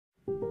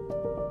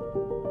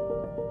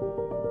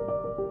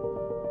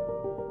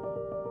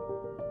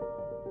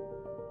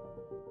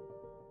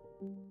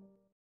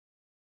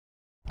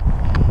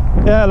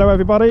Yeah, hello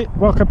everybody,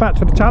 welcome back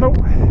to the channel.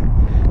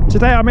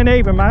 Today I'm in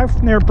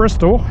Avonmouth near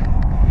Bristol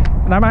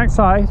and I'm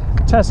outside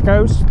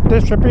Tesco's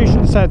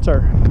distribution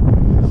centre.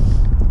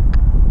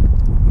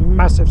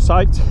 Massive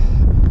site,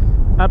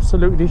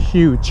 absolutely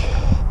huge.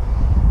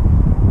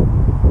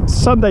 It's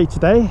Sunday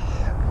today,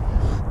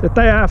 the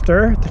day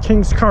after the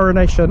King's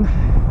coronation.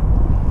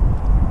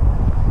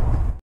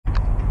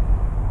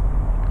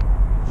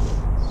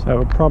 So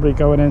we're probably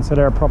going into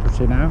their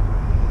property now.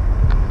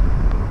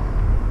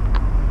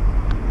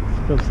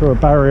 Go through a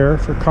barrier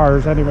for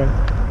cars anyway.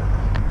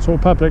 It's all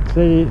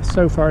publicly,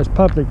 so far it's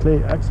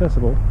publicly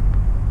accessible.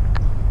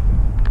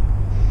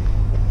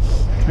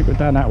 Can't go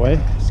down that way,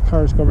 this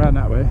cars go around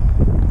that way.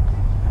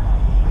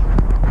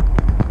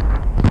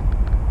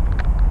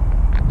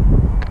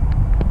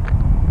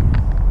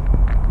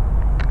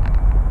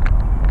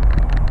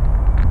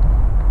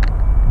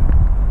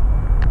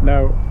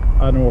 No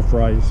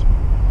unauthorized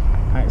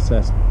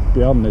access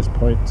beyond this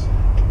point.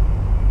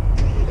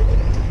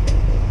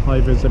 High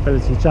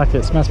visibility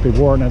jackets must be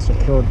worn and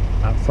secured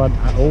at front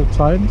at all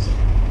times.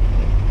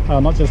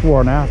 Not just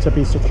worn, they have to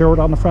be secured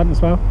on the front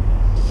as well.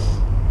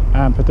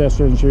 And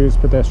pedestrians use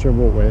pedestrian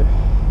walkway.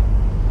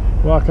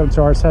 Welcome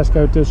to our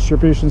Tesco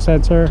distribution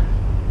centre.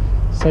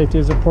 Safety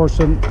is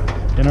important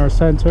in our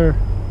centre,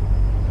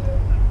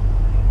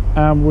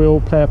 and we'll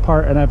play a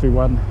part in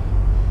everyone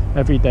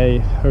every day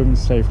home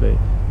safely.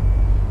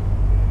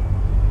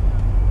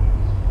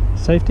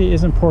 Safety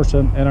is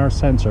important in our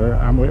centre,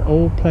 and we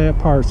all play a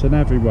part in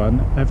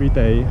everyone every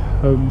day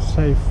home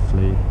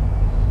safely.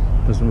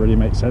 Doesn't really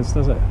make sense,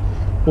 does it?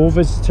 All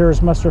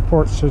visitors must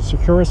report to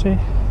security.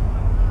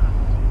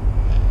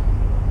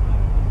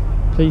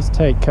 Please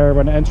take care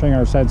when entering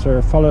our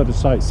centre. Follow the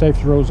site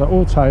safety rules at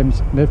all times,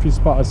 and if you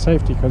spot a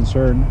safety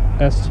concern,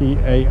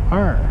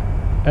 STAR,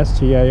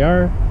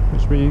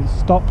 which means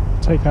stop,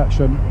 take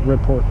action,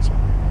 report.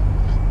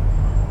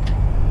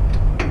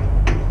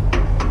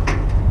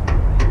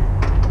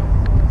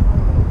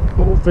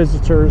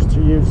 Visitors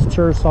to use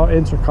Curacao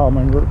intercom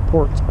and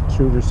report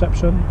to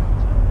reception.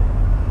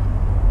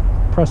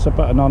 Press a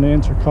button on the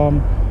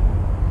intercom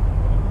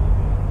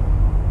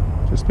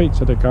to speak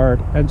to the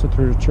guard. Enter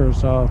through the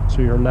Curacao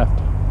to your left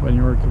when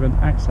you are given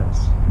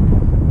access.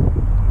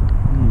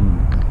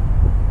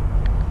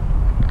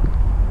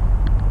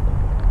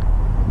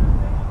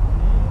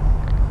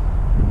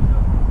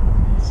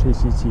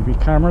 CCTV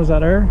cameras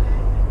out there.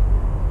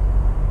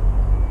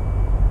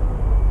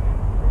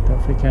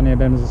 Don't think any of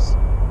them is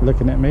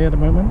looking at me at the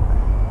moment.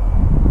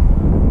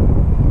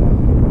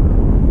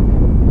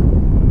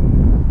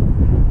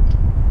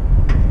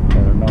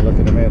 They're not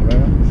looking at me at the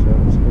moment, so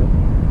that's good.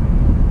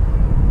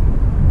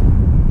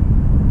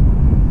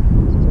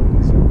 So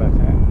we can back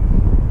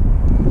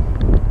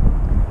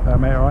out.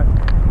 Mate, alright?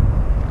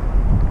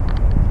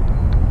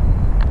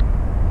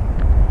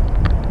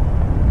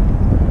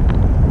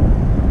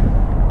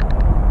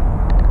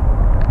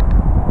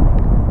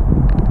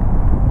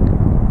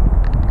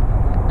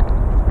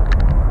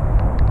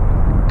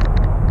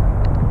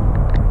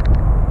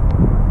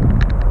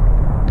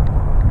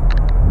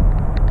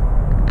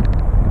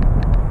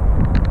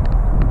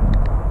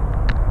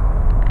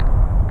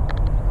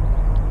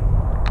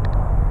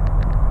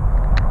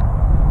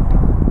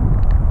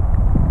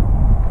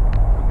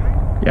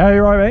 Yeah,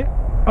 you're right, mate.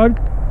 I'm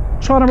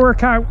trying to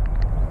work out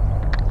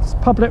this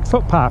public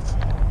footpath,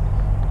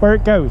 where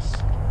it goes.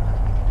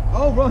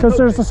 Oh, right. Because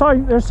there's a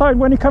sign. There's a sign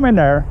when you come in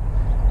there.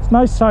 There's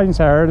nice signs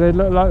there. They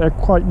look like they're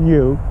quite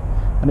new,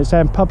 and it's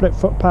saying public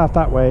footpath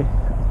that way,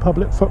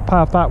 public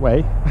footpath that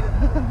way.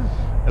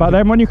 But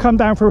then when you come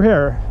down through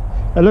here,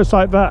 it looks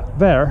like that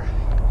there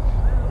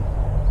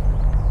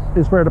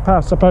is where the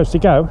path's supposed to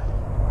go.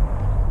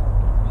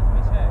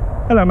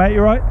 Hello, mate.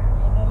 You right?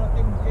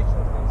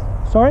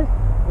 Sorry?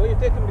 What are you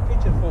taking the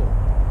picture for?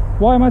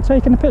 Why am I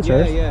taking the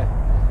pictures? Yeah.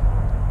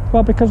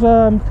 Well, because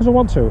I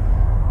want to.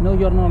 No,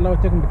 you're not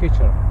allowed taking the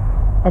picture.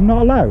 I'm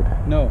not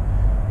allowed? No.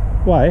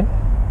 Why?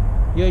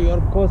 Yeah,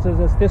 you're because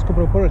there's Tesco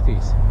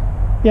properties.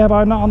 Yeah, but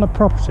I'm not on the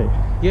property.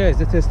 Yes,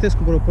 it is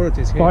Tesco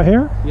properties here. Right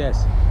here?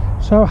 Yes.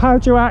 So how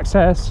do you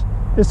access,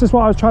 this is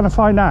what I was trying to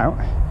find out,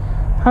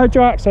 how do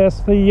you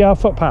access the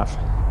footpath?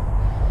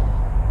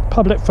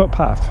 Public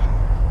footpath.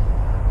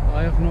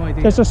 I have no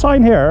idea. There's a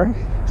sign here,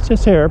 it's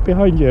just here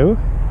behind you,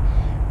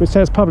 which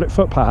says public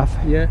footpath.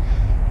 Yeah.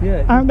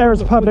 Out there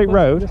is a public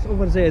road. This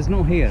over there is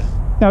not here.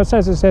 No, it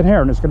says it's in here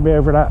and it's going to be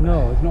over that.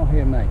 No, it's not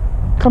here, mate.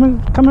 Come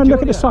and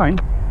look at the sign.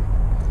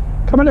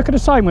 Come and look at the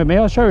sign with me,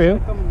 I'll show you.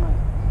 Come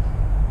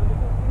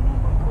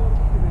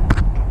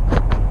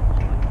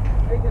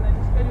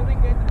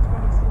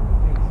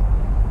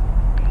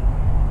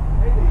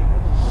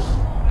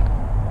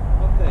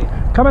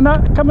on,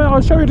 mate. Come on,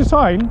 I'll show you the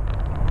sign.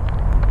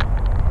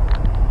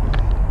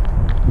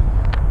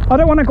 I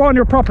don't want to go on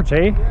your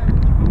property.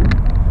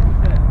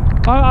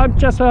 I'm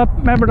just a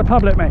member of the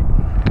public, mate.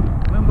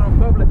 Member of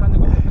public, and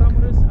you got the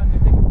cameras and you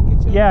take a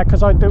picture? Yeah,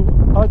 because I do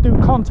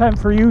content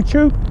for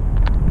YouTube.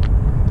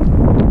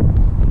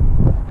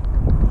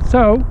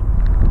 So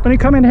when you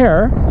come in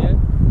here,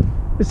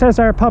 It says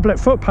there public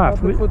footpath,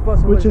 Public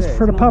footpath which over is there,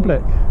 for the it's not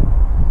public.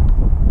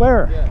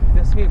 Where? Yeah,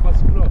 this here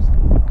bus closed.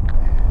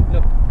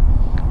 Look,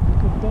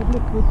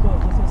 public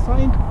footpath. There's a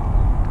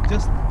sign.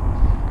 Just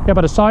Yeah,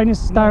 but the sign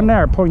is down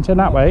there pointing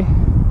that way.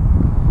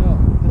 no.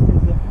 This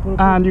is the public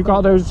And you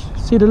got footpath.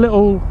 those, see the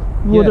little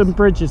wooden Yes.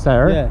 bridges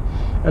there? Yeah.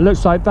 It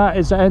looks like that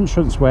is the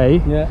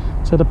entranceway Yeah.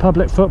 to the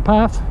public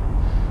footpath.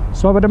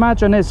 So I would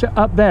imagine it's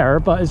up there,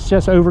 but it's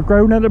just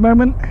overgrown at the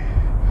moment.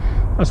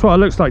 That's what it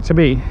looks like to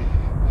me.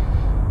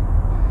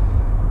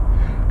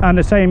 And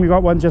the same, you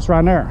got one just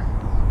around there.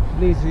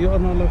 Please, you are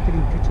not allowed to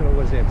take a picture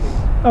over there,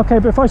 please. Okay,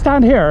 but if I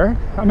stand here,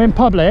 I'm in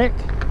public.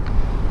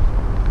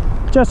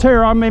 Just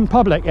here, I'm in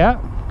public, yeah?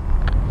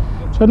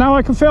 So now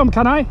I can film,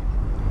 can I?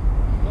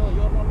 No,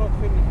 you are not allowed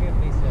filming here,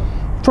 please,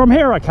 sir. From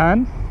here I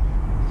can.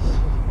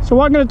 So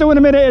what I'm going to do in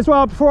a minute as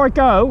well, before I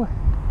go,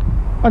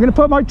 I'm going to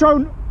put my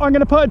drone, I'm going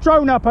to put a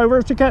drone up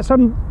over to get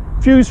some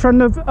views from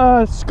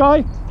the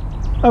sky.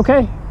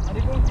 Okay? Are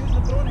you going to use the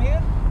drone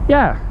here?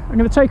 Yeah, I'm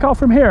going to take off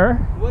from here.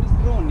 Where is the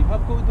drone? You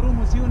have got a drone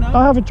with you now?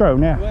 I have a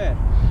drone, yeah. Where?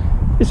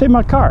 It's in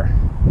my car.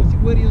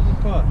 Where is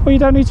the car? Well, you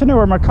don't need to know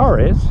where my car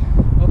is.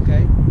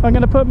 Okay. I'm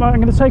going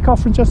to take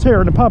off from just here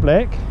in the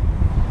public,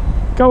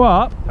 go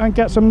up and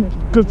get some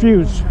good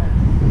views.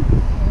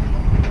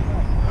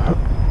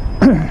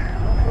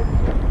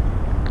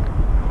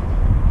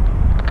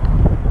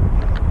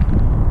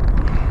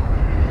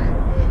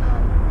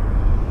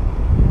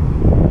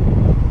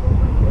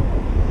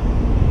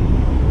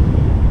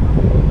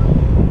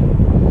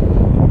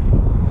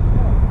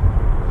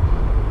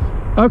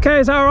 Okay,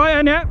 is that all right,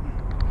 Anya?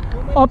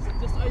 No, mate,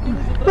 just I need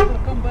the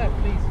driver come back,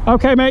 please.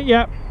 Okay, mate,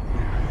 yeah.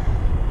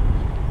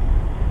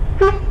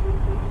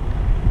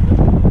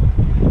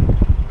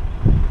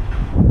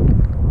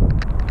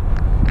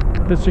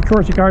 The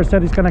security guard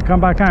said he's going to come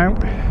back out.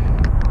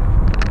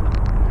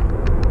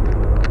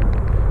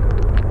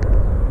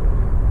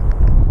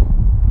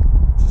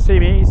 To see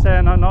me, he's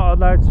saying I'm not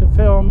allowed to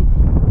film,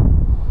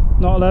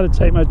 not allowed to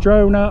take my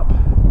drone up.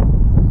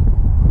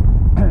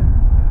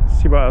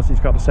 See what else he's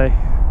got to say.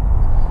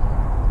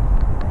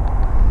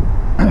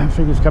 I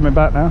think he's coming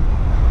back now.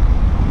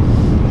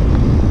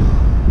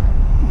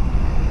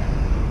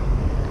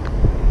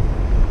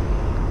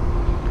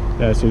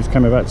 Yeah, so he's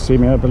coming back to see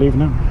me, I believe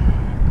now.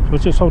 So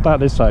let's just hold that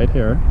this side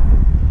here.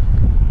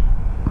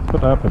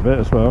 Put that up a bit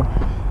as well.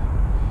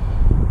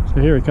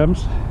 So here he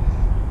comes.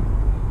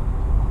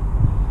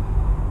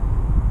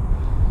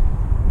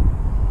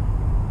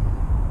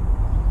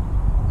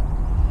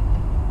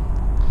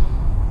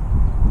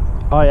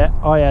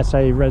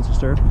 ISA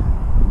registered.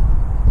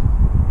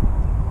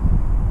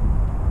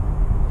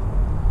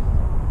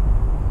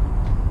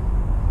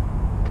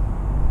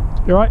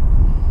 You alright?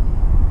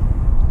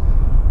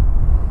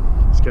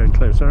 It's getting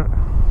closer.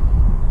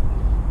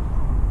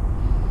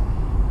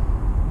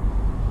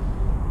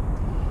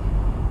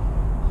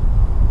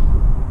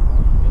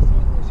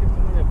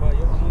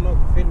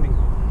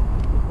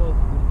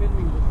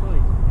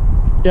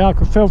 Yeah, I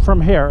could film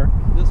from here.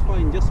 That's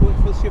fine, just wait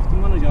for the shift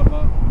manager,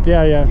 but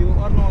Yeah, yeah. you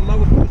are not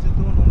allowed to use the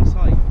drone on the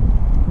side.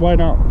 Why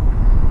not?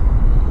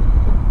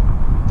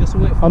 Just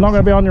wait for I'm not the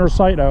going to be on your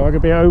site though, I'm going to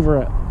be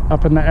over it,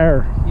 up in the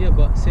air. Yeah,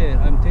 but sir,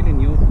 I'm telling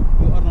you,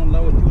 you are not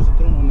allowed to use the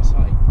drone on the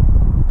side.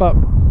 But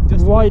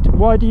Just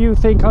why do you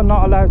think I'm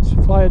not allowed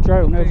to fly a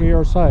drone over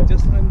your site?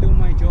 Just I'm doing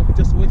my job,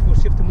 just wait for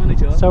shift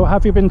manager. So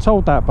have you been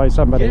told that by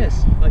somebody?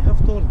 Yes, I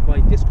have told by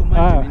Tesco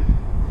management,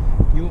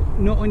 you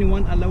not only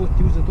one allowed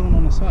to use the drone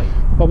on the side.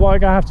 But what I'm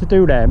going to have to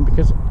do then,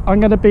 because I'm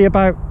going to be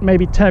about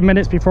maybe 10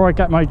 minutes before I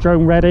get my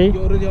drone ready.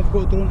 You already have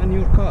got a drone in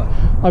your car.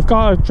 I've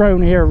got a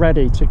drone here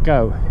ready to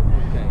go.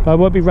 Okay. But I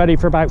won't be ready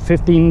for about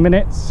 15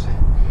 minutes.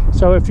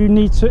 So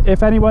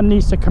if anyone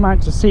needs to come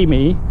out to see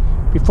me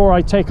before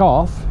I take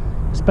off,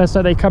 it's best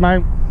that they come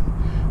out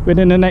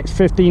within the next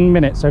 15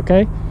 minutes,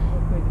 okay?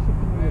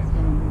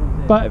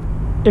 But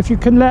if you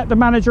can let the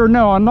manager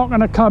know I'm not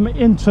going to come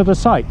into the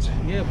site.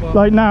 Yeah, but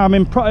Like now, I'm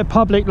in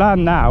public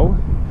land now.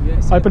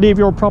 yes, I believe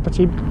your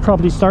property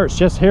probably starts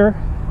just here,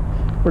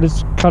 where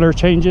this colour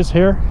changes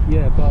here.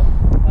 yeah, but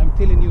I'm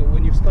telling you,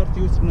 when you start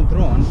using the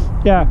drone,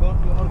 Yeah. you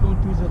are going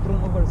to use the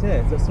drone over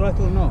there. That's right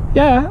or no?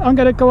 Yeah, I'm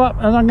going to go up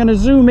and I'm going to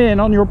zoom in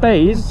on your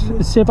base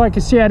and see if I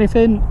can see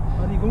anything,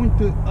 Are you going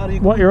to?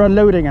 what you're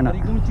unloading in Are it.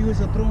 you going to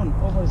use a drone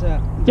over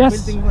there?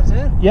 Yes. Building over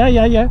there? Yeah,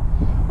 yeah, yeah.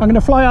 I'm going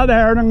to fly out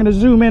there and I'm going to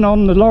zoom in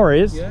on the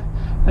lorries Yeah.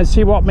 and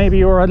see what maybe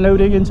you're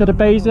unloading into the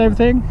bays and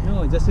everything.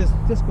 No, this is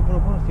Tesco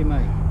property,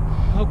 mate.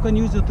 How can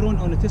you use a drone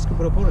on the Tesco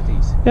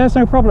properties? Yeah, it's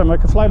no problem. I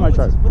can fly my No, it's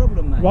drone. a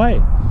problem, mate.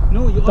 Why?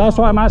 No, you That's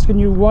are why I'm asking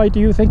you, why do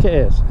you think it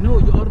is? No,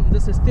 you are.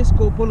 This is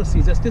Tesco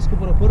policy. That's Tesco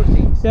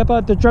properties. Yeah,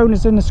 but the drone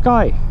is in the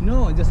sky.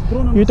 No, just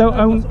drone on You the don't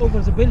sky own- goes over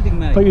the building,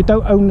 mate. But you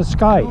don't own the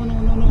sky. No,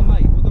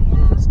 mate. We don't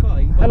own the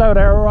sky. But Hello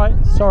there,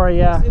 alright? Sorry,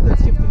 yeah. it's the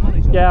shift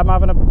manager. Yeah, I'm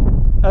having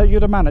a... you're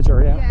the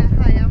manager, yeah? Yeah,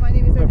 hi, my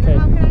name is Edina. Okay.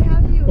 How can I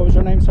help you? What was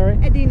your name, sorry?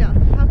 Edina. How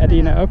can I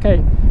Edina, help?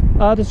 okay.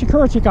 The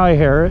security guy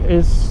here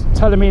is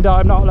telling me that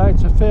I'm not allowed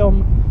to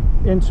film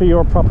into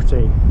your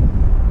property.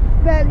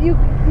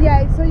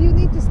 Well, so you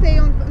need to stay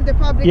on the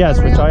public Yes,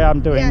 area. which I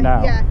am doing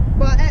now. Yeah,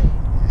 but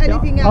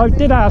anything I else?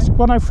 did ask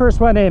when I first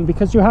went in,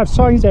 because you have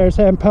signs there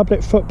saying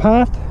public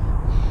footpath.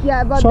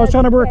 Yeah, but So I was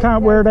trying to work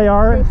out where they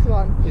are. This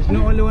one. It's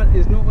not only one.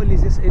 It's not only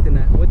this,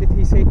 Edna. What did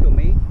he say to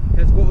me?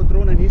 He's got a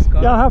drone in his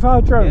car. Yeah, I have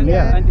a drone,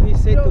 yeah. And he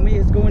said to me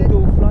he's going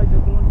to fly the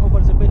drone over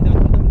the building.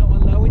 I told him not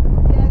allowed.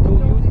 Yeah, the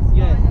drone is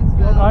fine as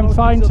well. I'm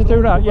fine to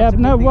do that. Yeah,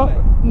 no, what?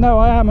 No,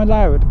 I am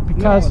allowed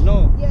because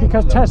No.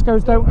 because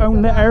Tesco's don't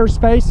own the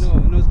airspace.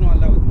 No, it's not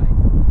allowed, mate.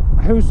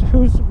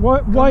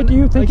 Why do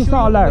you think it's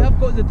not I allowed? have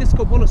got the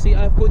Tesco policy.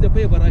 I've got the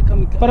paper. I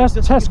come. But that's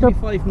just Tesco-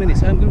 Give me 5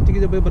 minutes. I'm going to get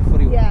the paper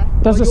for you. Yeah.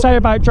 Does it say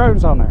about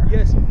drones on there?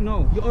 Yes.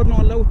 No. You are not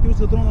allowed to use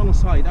the drone on the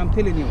side. I'm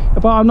telling you.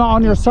 But I'm not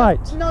on your It's site.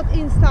 just not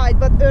inside,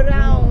 but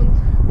around.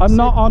 I'm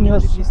not on your.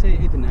 What did he say,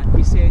 Edna?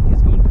 He said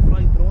he's going to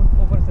fly drone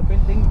over the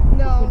building.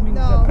 No, filming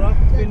no, the truck,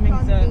 that filming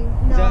can't the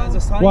be. No. the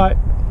sign. What?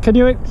 Can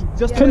you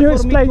Just can you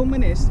for me 2 explain?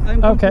 minutes. I'm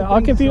going Okay, to I'll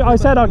bring give you. some I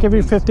said I'll give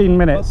you things. 15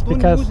 minutes But don't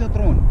because. use the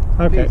drone.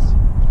 Okay. Please.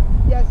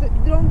 Yes,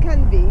 drone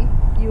can be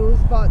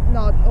used, but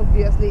not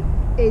obviously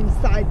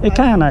inside. It like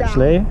can down.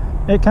 actually.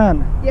 It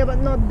can. Yeah, but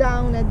not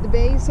down at the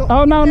base. So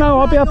Oh no, you can no,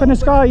 I'll be fly up in the over.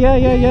 sky.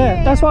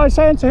 Yeah. That's what I was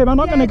saying to him. I'm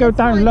not going to go that's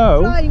down fine.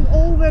 low. Flying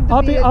over the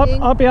I'll be up.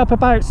 building. I'll be up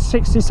about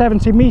 60,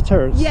 70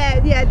 meters. Yeah,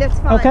 that's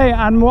fine. Okay,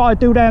 and what I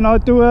do then, I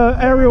do a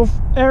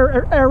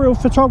aerial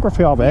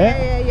photography of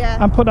it, Yeah.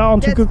 and put that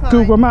onto That's fine.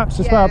 Google Maps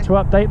as well Yeah. to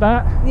update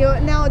that.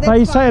 No, that's But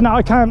he's fine. saying that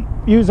I can't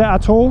use it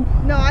at all.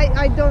 No,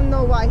 I don't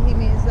know why he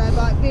means that,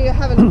 but we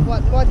have a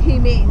look what he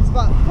means.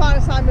 But far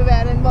as I'm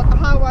aware and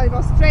how I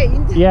was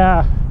trained,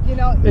 Yeah, you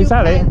know,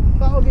 Exactly. you can,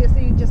 but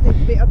obviously you just need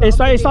to be above it's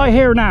the like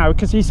here now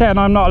because he's saying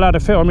I'm not allowed to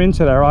film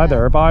into there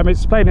either. But I'm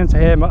explaining to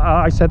him.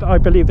 I said I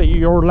believe that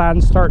your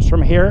land starts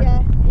from here,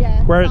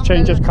 Yeah. where it Somewhere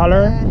changes like-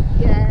 colour.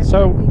 Yeah.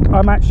 So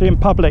I'm actually in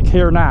public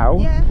here now,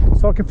 Yeah.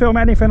 so I can film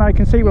anything I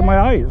can see with my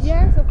eyes.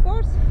 Yes, of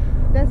course.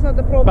 That's not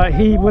the problem. But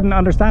he at all. wouldn't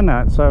understand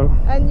that, so.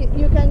 And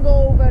you can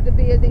go over the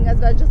building as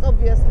well, just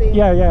obviously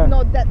Yeah.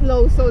 not that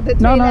low, so the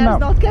No, trailer's no.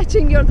 not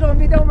catching your drone.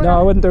 We don't want No,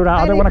 I wouldn't do that.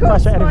 I don't want to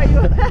crash it anyway.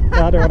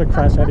 Yeah, I don't want to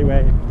crash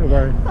anyway. Don't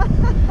worry.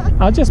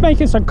 I'm just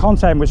making some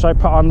content which I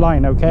put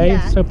online, okay?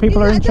 So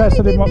people are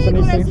interested in watching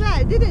these things. as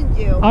well, didn't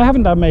you? I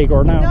haven't done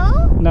Magor, no.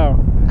 No? No.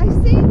 I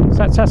seen, Is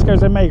that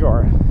Tesco's in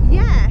Magor?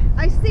 yeah,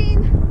 I seen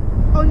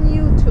on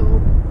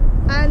YouTube,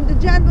 and the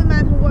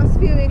gentleman who was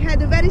filming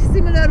had a very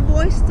similar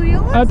voice to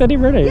yours. Oh, did he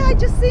really? Yeah, I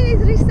just seen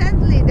it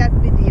recently, that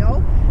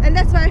video, and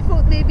that's why I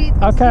thought maybe it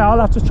was Okay, you. I'll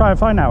have to try and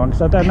find that one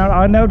because I don't know.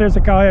 I know there's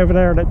a guy over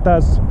there that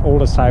does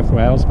all of South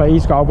Wales, but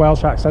he's got a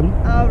Welsh accent.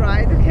 All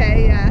right,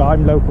 okay, yeah. But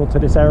I'm local to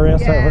this area,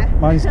 Yeah. so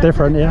mine's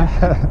different, yeah.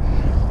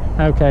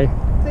 Okay.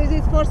 So is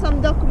it for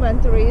some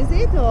documentary, is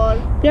it, or?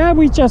 Yeah,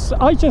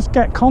 I just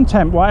get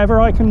content,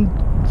 whatever I can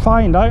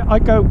find. I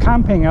go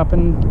camping up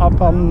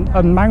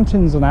on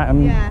mountains and that,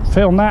 and Yeah.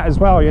 film that as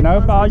well, you know.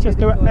 Must But be I just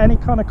do beautiful. any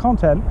kind of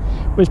content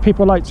which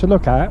people like to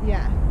look at,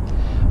 Yeah.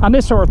 and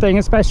this sort of thing,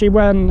 especially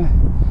when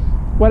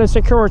a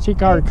security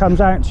guard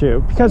comes out to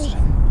you, because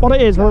what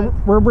it is,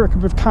 we're working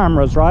with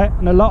cameras, right?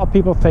 And a lot of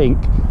people think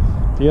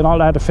you're not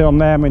allowed to film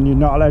them, and you're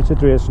not allowed to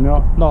do this, and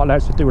you're not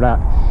allowed to do that.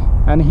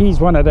 And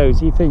he's one of those.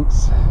 He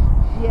thinks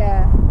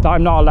Yeah. that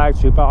I'm not allowed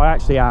to, but I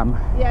actually am.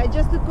 Yeah,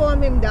 just to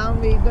calm him down,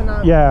 we're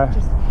gonna Yeah.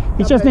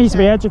 He just needs to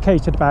be double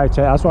educated about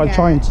it. That's what I'm Yeah.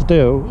 trying to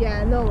do. check.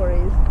 Yeah, no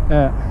worries.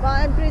 Yeah. But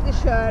I'm pretty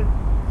sure,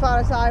 far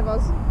as I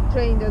was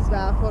trained as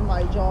well for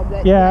my job,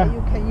 that Yeah.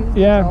 you can use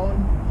Yeah. the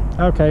drone.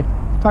 Okay.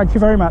 Thank you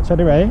very much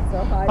anyway. So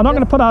I'm not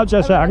going to put out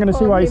just yet. I'm going to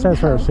see what he says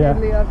first. Yeah.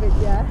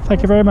 Yeah.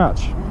 Thank you very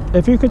much.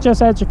 If you could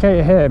just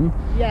educate him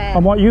Yeah.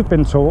 on what you've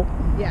been taught,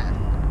 Yeah.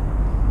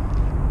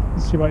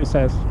 let's see what he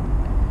says.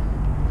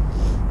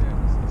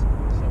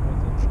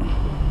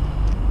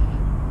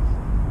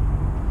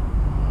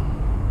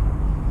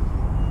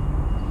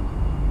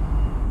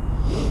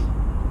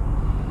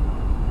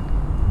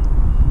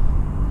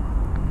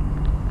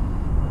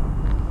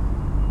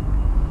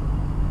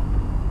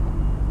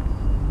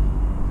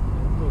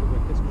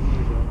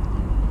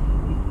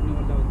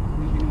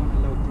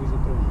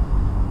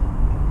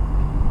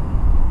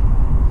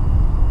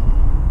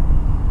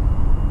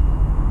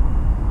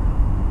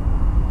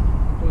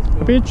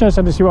 I'd be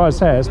interested to see what it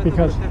says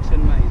because.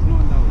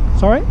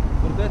 Sorry?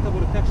 For data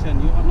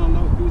protection, you are not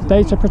allowed to use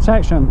Data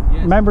protection.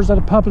 Yes. Members of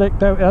the public,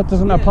 that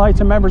doesn't Yeah, apply you to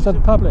can members use of the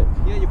it. public.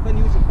 Yeah, you can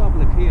use the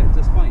public here,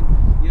 that's fine.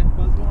 Yeah,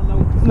 but it's not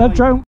allowed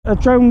to fly. A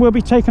drone will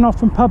be taken off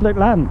from public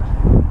land,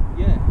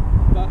 Yeah,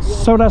 but you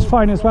so are that's allowed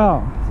fine to as fly-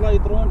 well. Fly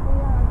drone.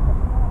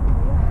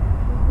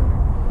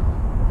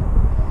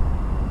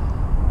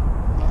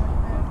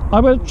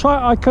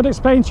 I could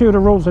explain to you the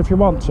rules if you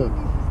want to. Yeah,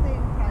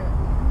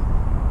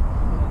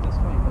 that's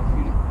fine. If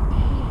you-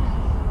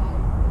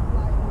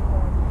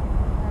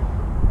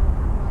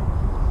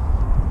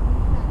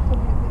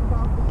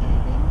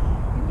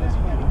 That's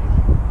fine.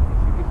 If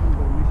you give him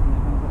permission,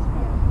 then that's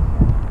fine.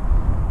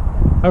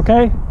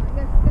 Okay?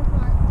 That's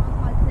why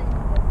my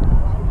training was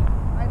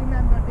I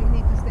remember they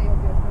need to stay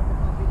obviously on the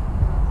public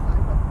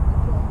side, but the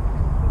drone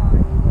can fly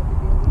over the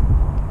building.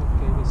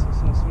 Okay,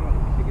 that's right.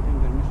 If you give him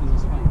permission, that's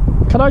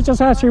Can I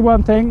just ask you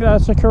one thing,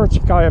 security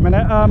guy, a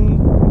minute?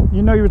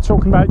 You know you were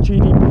talking about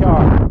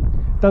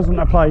GDPR. Doesn't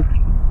apply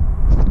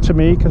to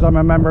me because I'm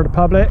a member of the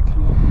public,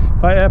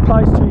 but it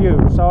applies to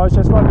you. So I was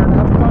just wondering,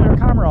 have you got your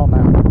camera on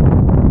now?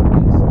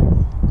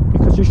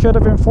 Because you should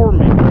have informed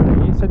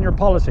me, it's in your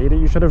policy that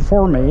you should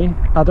inform me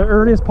at the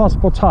earliest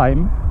possible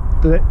time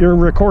that you're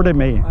recording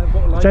me,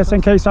 just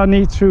in case I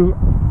need to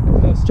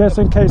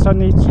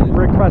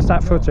request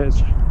that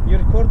footage. You're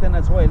recording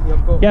as well.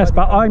 You've got Yes,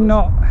 but I'm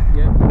not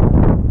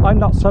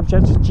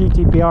subject to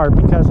GDPR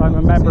because I'm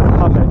a member of the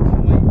public.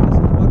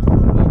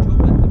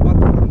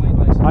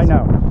 I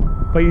know,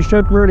 but you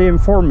should really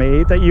inform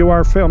me that you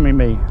are filming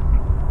me.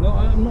 No,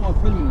 I'm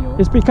not filming you.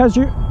 It's because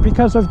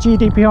of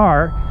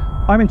GDPR,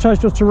 I'm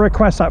entitled to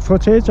request that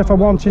footage if I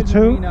wanted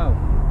to.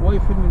 Why are you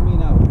filming me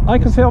now? I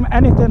can film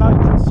anything I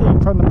can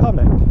see from the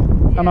public,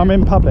 and I'm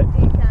in public.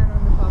 He can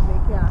on the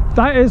public, yeah.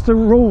 That is the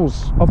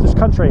rules of this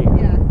country.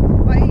 Yeah,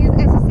 but he is,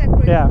 as a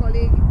security Yeah.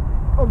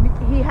 colleague,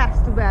 he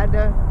has to bear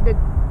the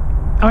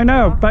I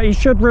know, but he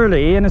should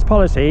really, in his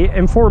policy,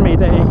 inform me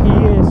that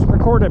he is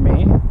recording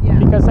me, Yeah.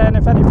 because then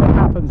if anything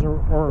happens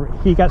or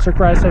he gets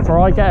aggressive or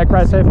I get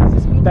aggressive,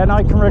 then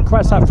I can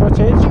request that footage.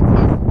 It's his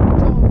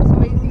job, so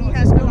he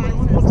has the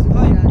license to do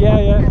that. Yeah,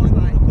 yeah. That's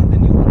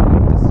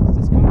fine.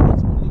 This camera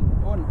is only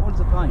on all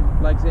the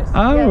time, like this.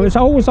 Oh, Yeah, it's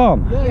always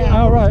on?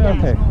 Yeah. Oh, right, Yeah.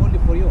 okay. It's not only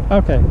for you.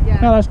 Okay, Yeah.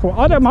 no, that's cool.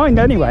 I don't mind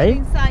anyway.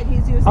 Inside,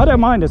 he's using I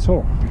don't mind at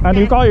all. And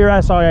you've got your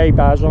SIA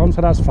badge on,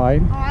 so that's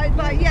fine. Alright,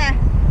 but yeah,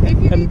 if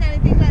you need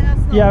anything, let us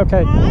know. Yeah,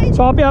 okay. Alright?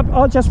 So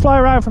I'll just fly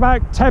around for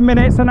about 10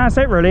 minutes and that's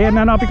it really, and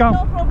then I'll be gone.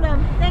 No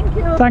problem. Thank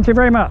you. Thank you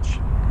very much.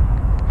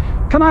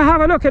 Can I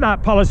have a look at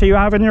that policy you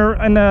have in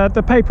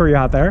the paper you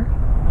have there?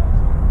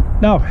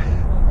 No.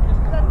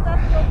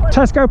 That's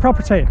Tesco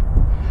property.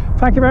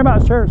 Thank you very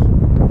much. Cheers.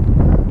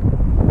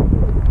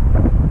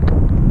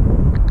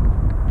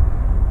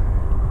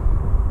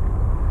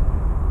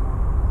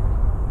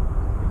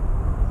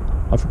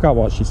 I forgot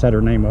what she said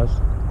her name was.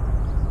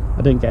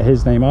 I didn't get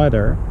his name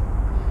either.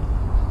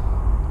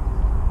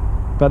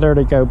 But there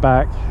they go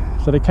back.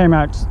 So they came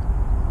out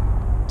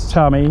to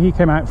tell me. He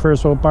came out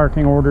first, all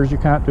barking orders. You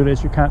can't do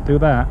this, you can't do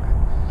that.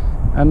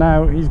 And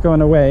now he's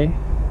going away.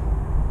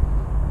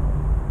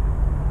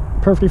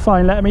 Perfectly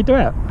fine letting me do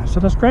it. So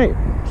that's great.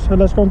 So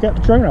let's go and get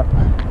the drone up.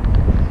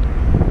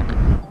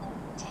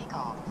 Take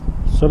off.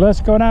 So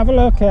let's go and have a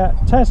look at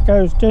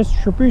Tesco's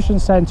distribution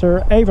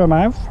centre,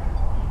 Avonmouth,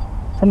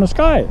 from the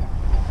sky.